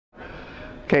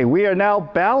Okay, we are now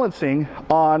balancing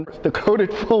on the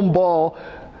coated foam ball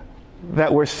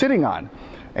that we're sitting on.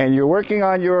 And you're working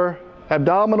on your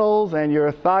abdominals and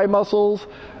your thigh muscles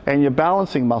and your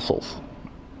balancing muscles.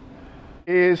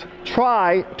 Is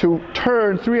try to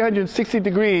turn 360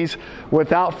 degrees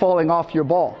without falling off your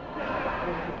ball.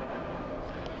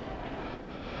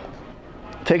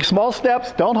 Take small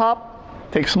steps, don't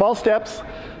hop. Take small steps.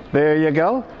 There you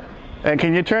go. And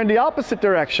can you turn the opposite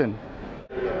direction?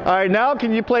 All right, now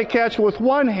can you play catch with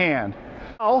one hand?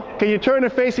 Now, can you turn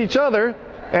and face each other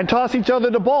and toss each other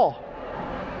the ball?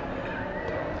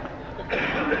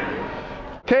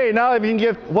 Okay, now if you can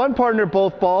give one partner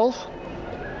both balls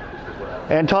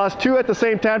and toss two at the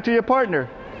same time to your partner.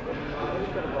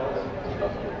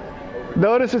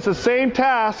 Notice it's the same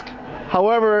task,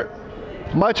 however,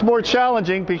 much more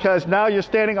challenging because now you're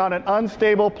standing on an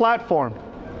unstable platform.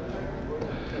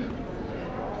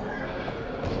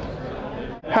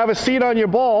 Have a seat on your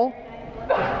ball,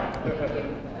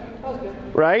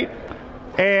 right?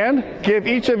 And give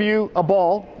each of you a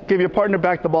ball, give your partner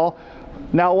back the ball.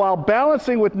 Now while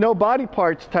balancing with no body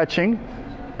parts touching,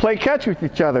 play catch with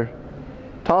each other.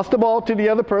 Toss the ball to the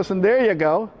other person, there you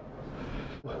go.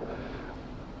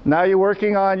 Now you're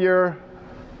working on your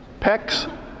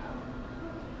pecs.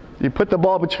 You put the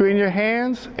ball between your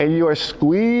hands and you are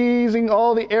squeezing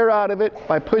all the air out of it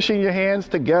by pushing your hands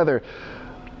together.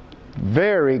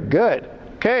 Very good.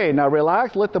 Okay, now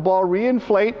relax, let the ball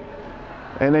reinflate,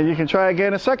 and then you can try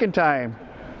again a second time.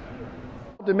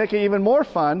 To make it even more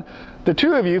fun, the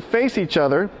two of you face each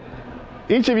other.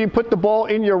 Each of you put the ball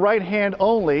in your right hand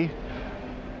only,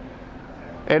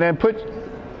 and then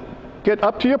get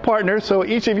up to your partner, so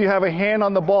each of you have a hand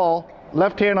on the ball,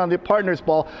 left hand on the partner's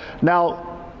ball.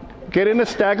 Now get in a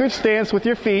staggered stance with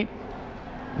your feet.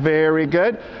 Very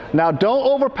good. Now don't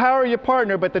overpower your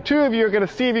partner, but the two of you are going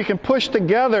to see if you can push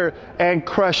together and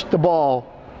crush the ball.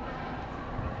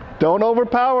 Don't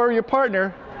overpower your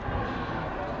partner.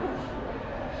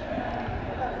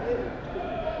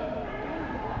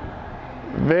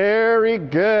 Very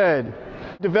good.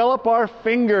 Develop our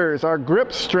fingers, our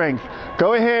grip strength.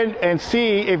 Go ahead and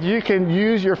see if you can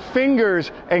use your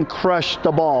fingers and crush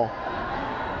the ball.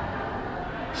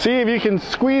 See if you can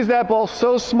squeeze that ball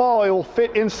so small it will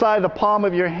fit inside the palm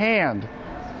of your hand.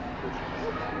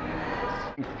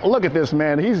 Look at this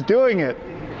man, he's doing it.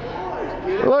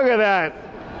 Look at that.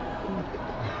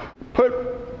 Put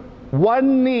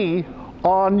one knee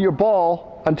on your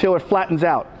ball until it flattens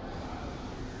out.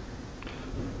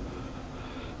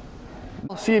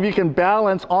 See if you can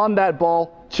balance on that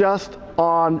ball just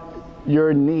on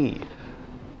your knee.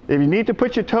 If you need to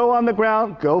put your toe on the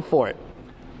ground, go for it.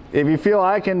 If you feel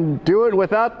I can do it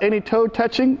without any toe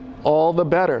touching, all the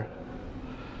better.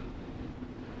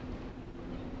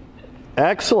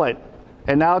 Excellent.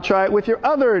 And now try it with your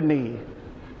other knee.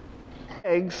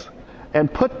 Legs,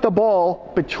 and put the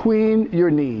ball between your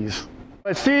knees.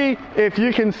 But see if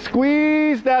you can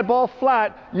squeeze that ball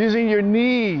flat using your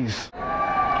knees.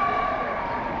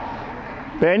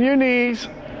 Bend your knees.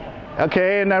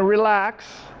 Okay, and then relax.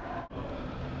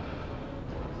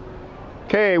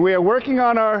 Okay, we are working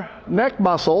on our neck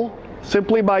muscle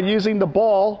simply by using the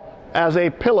ball as a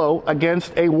pillow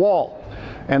against a wall.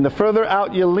 And the further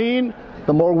out you lean,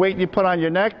 the more weight you put on your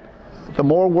neck, the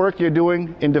more work you're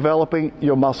doing in developing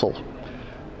your muscle.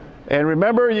 And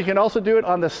remember, you can also do it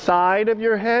on the side of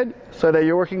your head so that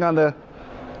you're working on the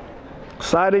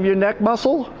side of your neck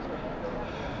muscle.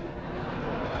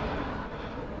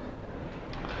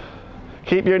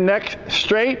 Keep your neck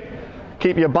straight,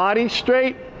 keep your body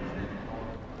straight.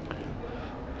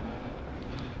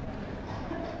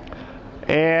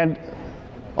 And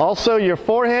also your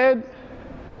forehead